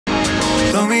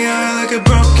Blow me out like a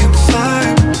broken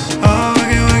flame. Oh,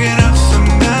 working up some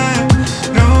night.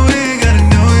 No, we ain't gotta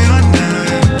know your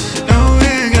name. No, we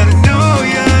ain't gotta know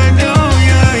ya,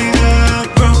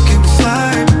 broken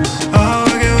flame. Oh,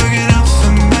 working up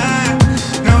some night.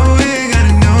 No, we ain't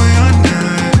gotta know your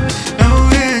name. No,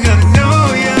 we ain't gotta know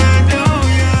ya,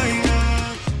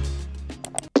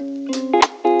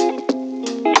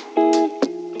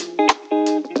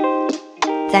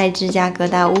在芝加哥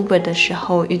搭 Uber 的时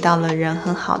候，遇到了人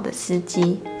很好的司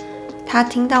机。他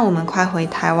听到我们快回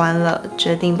台湾了，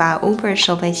决定把 Uber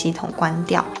收费系统关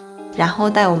掉，然后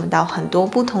带我们到很多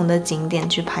不同的景点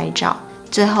去拍照，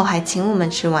最后还请我们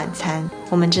吃晚餐。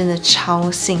我们真的超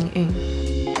幸运。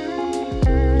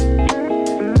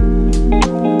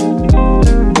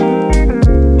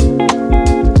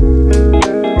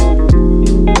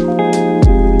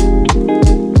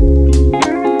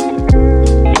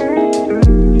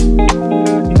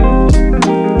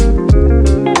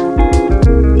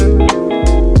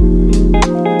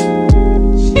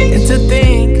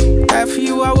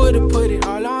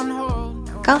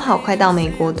刚好快到美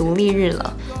国独立日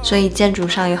了，所以建筑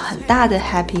上有很大的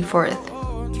Happy Fourth。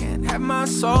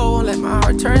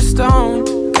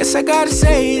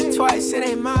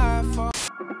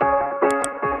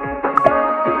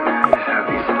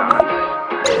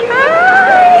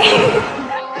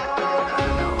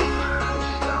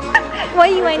我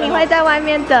以为你会在外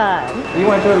面等，因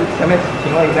为这前面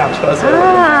停了一辆车，所以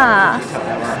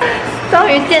终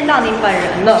于见到你本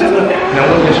人了。真的能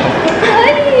问为什么？可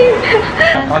以。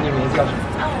然后你名字叫什么？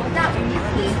我叫雨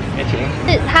晴。雨晴。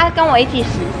是他跟我一起实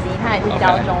习，他也是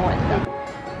教中文的。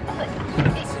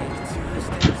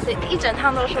对，一整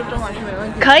趟都说中文是没问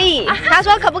题。可以，他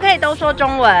说可不可以都说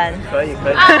中文？可以。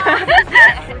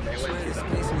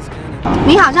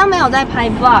你好像没有在拍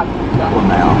vlog。我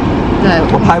没有。对，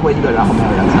我拍过一个，然后没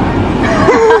有人看。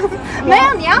没有，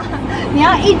你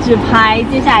要一直拍，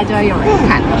接下来就会有人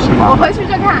看。是吗？我回去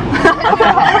就看。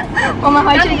我们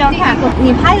回去就看。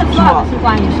你拍的 vlog 是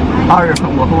关于什么？2月份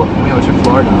我和我朋友去佛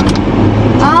罗里达。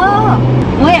哦，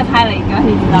我也拍了一个，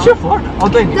你知道吗？你去佛罗里达？哦，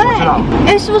对，你知道。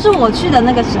哎，是不是我去的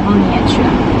那个时候你也去啊？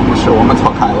不是，我们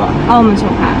错开了。哦，我们错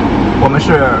开了。我们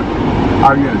是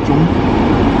2月中。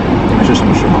你们是什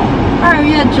么时候？2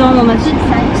月中，我们是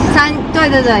3，对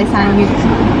，3月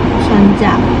春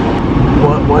假。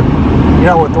你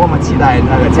让我多么期待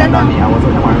那个见到你啊！我昨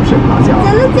天晚上睡不着觉。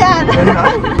真的假的？真的。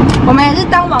我们也是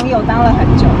当网友当了很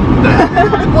久。对。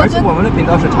而且我们的频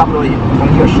道是差不多同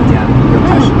一个时间就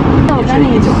开始。我跟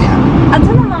你19年。啊，真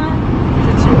的吗？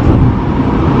是7月份。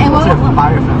哎，我是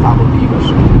8月份发布第一个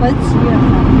视频。我是7月份。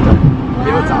对。比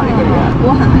我早1个月。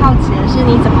我很好奇的是，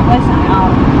你怎么会想要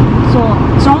做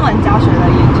中文教学的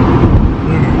研究？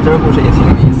这个故事也挺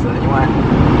有意思的，因为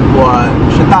我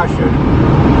是大学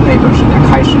那段时间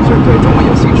开始就对中文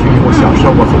有兴趣。我小时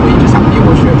候我父母一直想逼我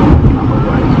学中文，然后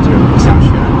我一直不想学。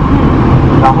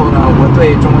然后呢，我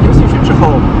对中文有兴趣之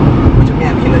后，我就面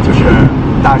临的就是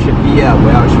大学毕业我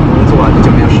要去工作，你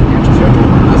就没有时间去学中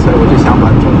文了，所以我就想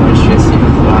把中文学习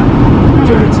和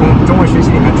就是从中文学习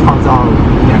里面创造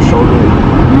一点收入，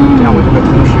这样我就会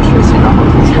同时学习，然后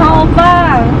同时。超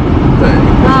棒！对，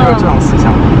我就是这种思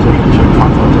想，就是去创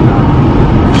作这个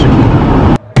视频的。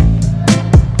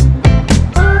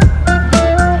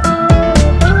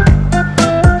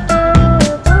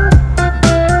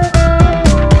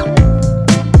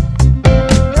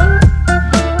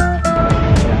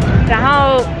然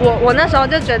后我那时候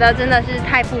就觉得真的是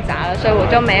太复杂了，所以我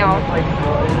就没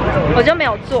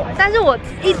有做。但是我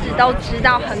一直都知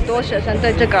道很多学生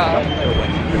对这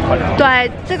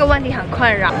个问题很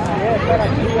困扰。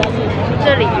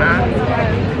这里吗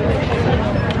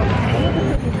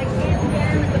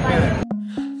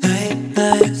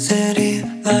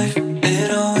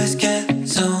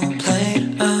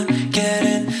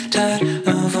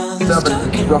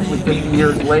？Roughly 50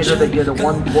 years later, they get a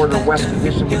one-quarter west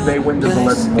edition with bay windows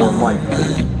 11 more light.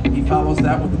 He follows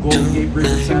that with the Golden Gate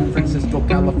Bridge in San Francisco,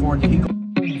 California.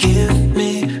 Give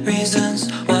me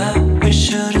reasons why we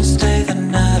shouldn't stay the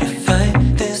night and fight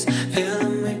this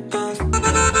feeling we both.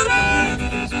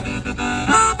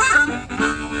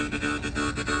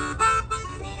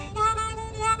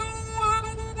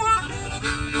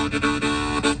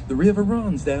 The river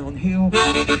runs downhill.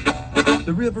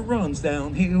 The river runs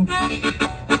downhill.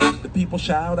 The people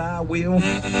shout, I will.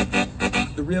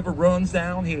 The river runs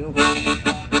downhill.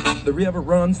 The river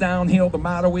runs downhill. The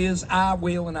motto is, I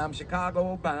will, and I'm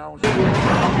Chicago bound.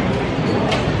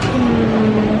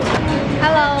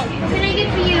 Hello. What can I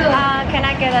get for you? Can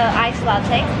I get an iced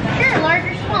latte? Sure, large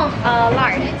or small?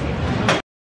 Large.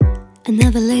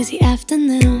 Another lazy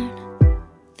afternoon.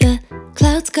 The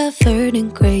clouds Clouds got third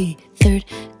and gray, third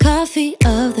coffee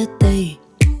of the day.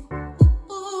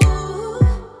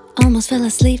 Almost fell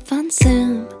asleep on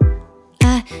Sim.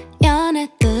 I yawn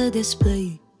at the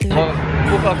display. 然后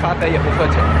不喝咖啡也不喝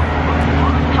酒。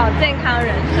好健康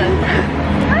人生。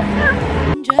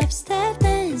Drops step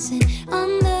dancing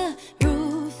on the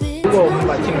roof. 如果我们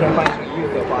把青春翻译成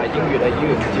youth 的话，英语的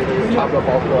youth 其实差不多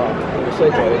包括5岁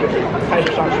左右，就是开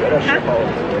始上学的时候，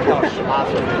到18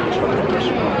岁成人的时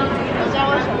候。我知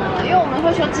道为什么了，因为我们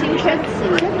会说青春期，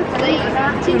所以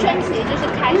青春期就是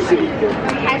开始已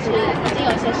经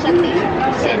有一些生理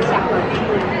现象。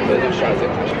所以就12岁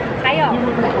开始。还有汉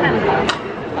堡。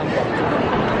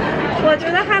我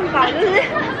觉得汉堡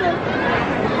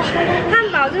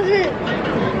就是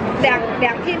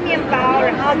两片面包，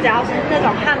然后只要是那种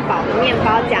汉堡的面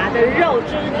包夹着肉，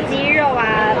就是鸡肉啊，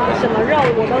什么肉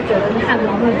我都觉得是汉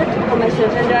堡。可是我们学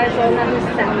生就会说那是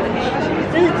sandwich，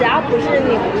就是只要不是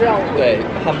牛肉。对，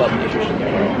汉堡必须是牛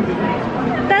肉。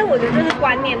但是我觉得就是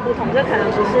观念不同，这可能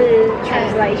不是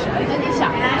translation。那你想，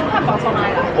汉堡从哪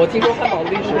里来？我听说汉堡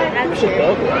历史是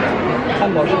德国的，汉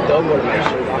堡是德国的美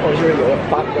食，然后就是有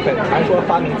传说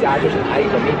发明家就是拿一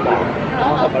个面包，然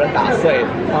后他把它打碎，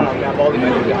放到面包里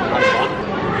面就叫汉堡。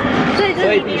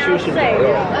所以必须是牛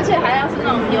肉，而且还要是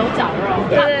那种牛角肉、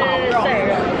汉堡肉。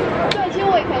对，其实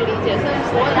我也可以理解，所以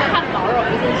所谓的汉堡肉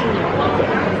一定是牛肉。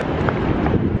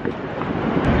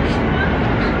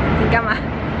你干嘛？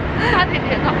他点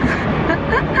点头。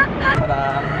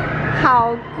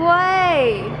好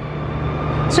贵，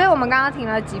所以我们刚刚停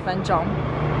了几分钟。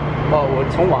我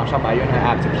从网上买原来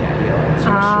app 就便宜了，只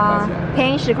有10块钱。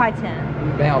便宜10块钱。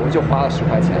没有，我就花了10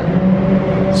块钱。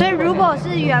所以如果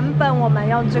是原本我们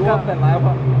用这个，我本来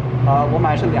我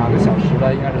买是2个小时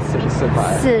的，应该是44块。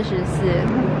44，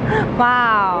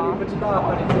哇哦！不知道的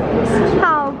话，你觉得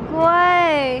好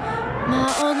贵。My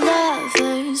old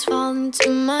lovers fall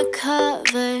into my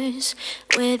covers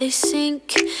where they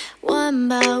sink one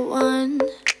by one.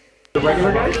 The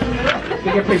regular guys,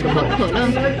 they get paid the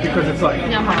most because it's like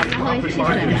Yeah.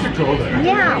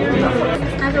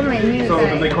 他说美女。 So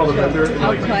then they call the vendor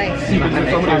like Siemens, and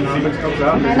somebody in Siemens comes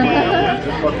out.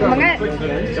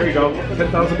 There you go,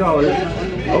 $10,000.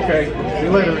 Okay, see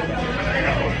you later.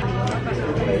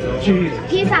 Jeez.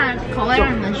 披萨口味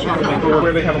让你们选好。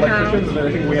Where they have electricians and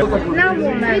everything. We have like. 那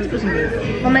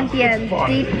我们点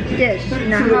deep dish，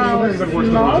 然后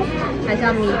small 还是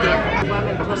要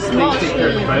medium？small 是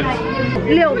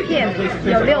6片，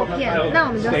有6片，那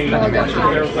我们就 small 就好。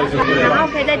然后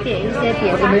可以再点一些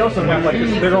别的。And they also have like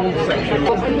their own section.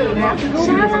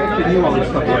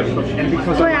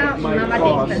 对啊，我们要把它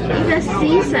点一个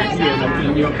Caesar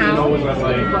好。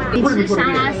你吃沙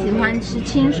拉喜欢吃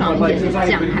清爽一点的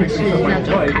酱，还是那种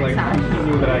凯撒？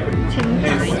清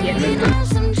爽一点。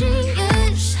 Some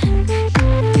genius,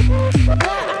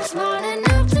 smart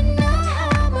enough to know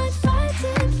how much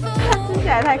fighting for. 听起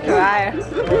来太可爱了。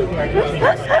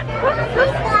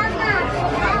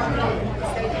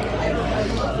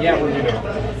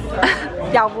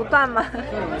咬不断吗？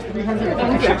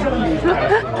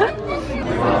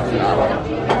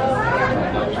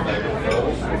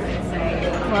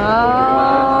哇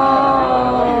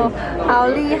哦，好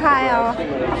厉害哦！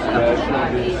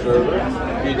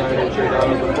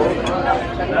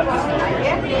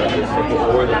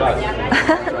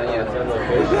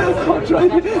好专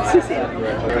业，谢谢。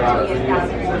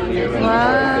哇！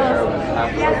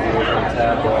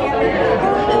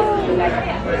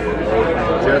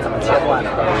我觉得怎么切断呢？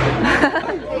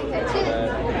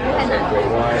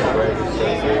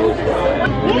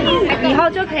以后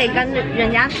就可以跟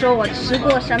人家说我吃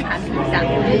过生盘披萨，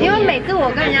因为每次我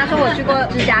跟人家说我去过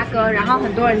芝加哥，然后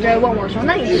很多人就会问我说：“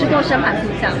那你吃过生盘披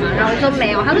萨吗？”然后我说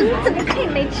没有，他说你怎么可以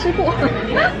没吃过？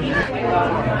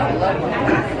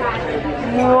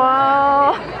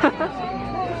哇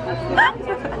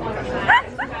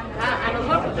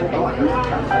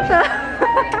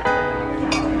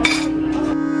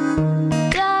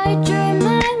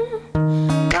！Daydreaming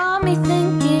got me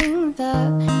thinking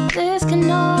that this can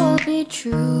all be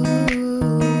true.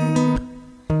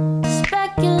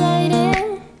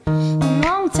 Speculating, a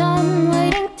long time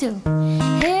waiting to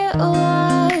hear a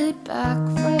word back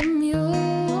from you.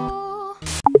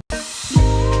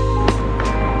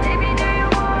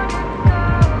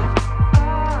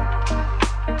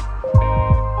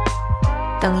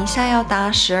 等一下要搭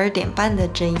12点半的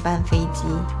这一班飞机。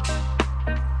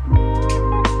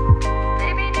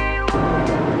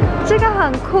这个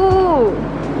很酷，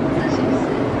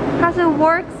它是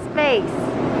workspace，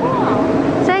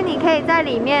 所以你可以在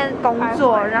里面工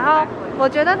作。然后我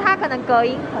觉得它可能隔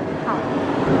音很好，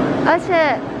而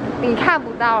且你看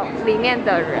不到里面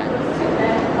的人。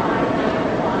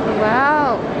哇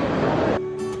哦！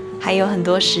还有很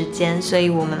多时间，所以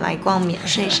我们来逛免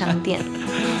税商店。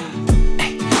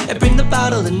And bring the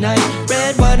bottle tonight.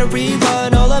 Red wine to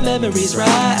rerun all our memories right.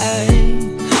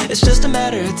 It's just a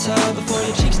matter of time before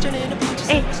your cheeks turn into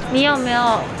peaches. 你有没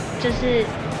有就是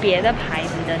别的牌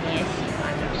子的你也喜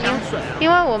欢的香水？因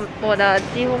为我的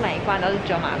几乎每一罐都是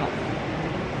九马龙，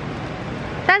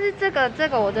但是这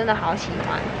个我真的好喜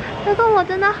欢，这个我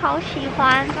真的好喜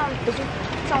欢。不是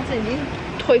上次已经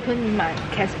推坑你买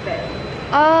Casper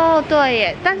了。哦，对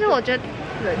耶，但是我觉得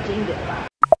冷静一点吧。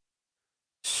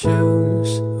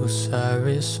Shoes,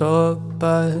 Osiris or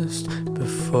bust.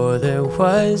 Before there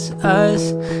was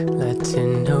us,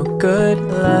 Latino good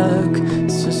luck.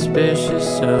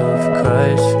 Suspicious of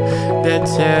crush, that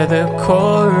tear the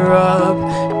core up.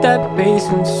 That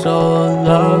basement's all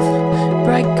love.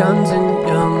 Bright guns and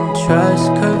young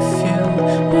trust. Curfew,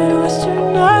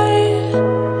 Midwestern night.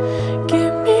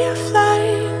 Give me a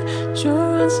flight.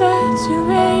 Jones at 2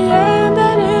 a.m.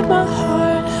 That hit my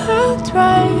heart hooked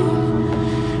right.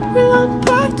 We'll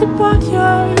unpack the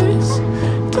yours.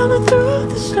 Down through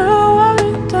the snow our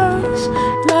windows.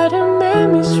 Letting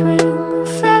memories ring. We're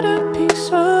fed up, be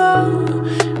so low.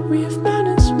 We have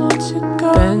mountains more to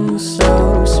go. Been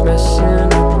so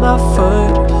smashing up my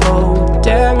foothold,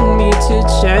 daring me to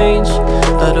change.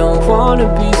 I don't wanna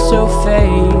be so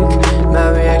fake.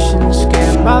 My reactions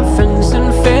scare my friends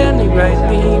and family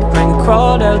rightly. Brain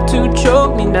crawled out to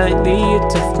choke me nightly. It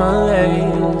took my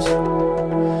legs.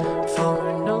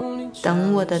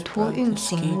 等我的托运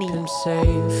行李。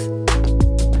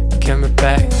Camera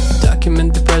back,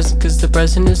 document the present, cause the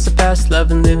present is the past.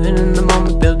 Love and living in the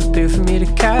moment, build a pier for me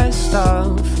to cast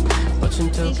off.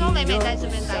 你说妹妹在这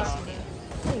边待4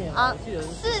年？啊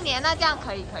，4年，那这样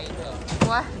可以。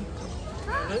我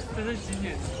这是今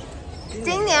年。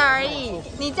今年而已，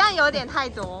你这样有点太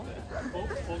多。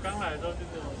我刚来的时候就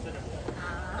只有4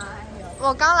年。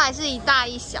我刚来是一大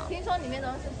一小。听说里面都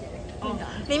是鞋子。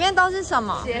里面都是什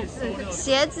么？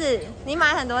鞋子。你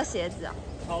买很多鞋子哦。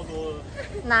超多的。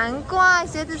难怪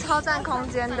鞋子超占空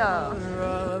间的。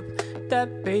That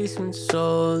basement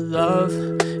so love,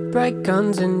 bright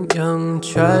guns and young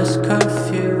trust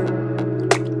curfew.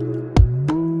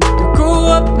 We grew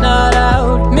up not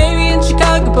out, maybe in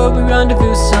Chicago, but we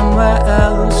rendezvous somewhere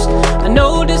else. I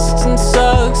know distance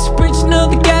sucks, bridging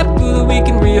of the gap so we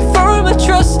can reaffirm my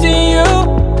trust in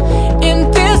you.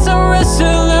 In this I'm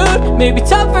resolute, maybe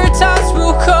tougher times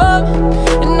will come,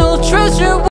 and no treasure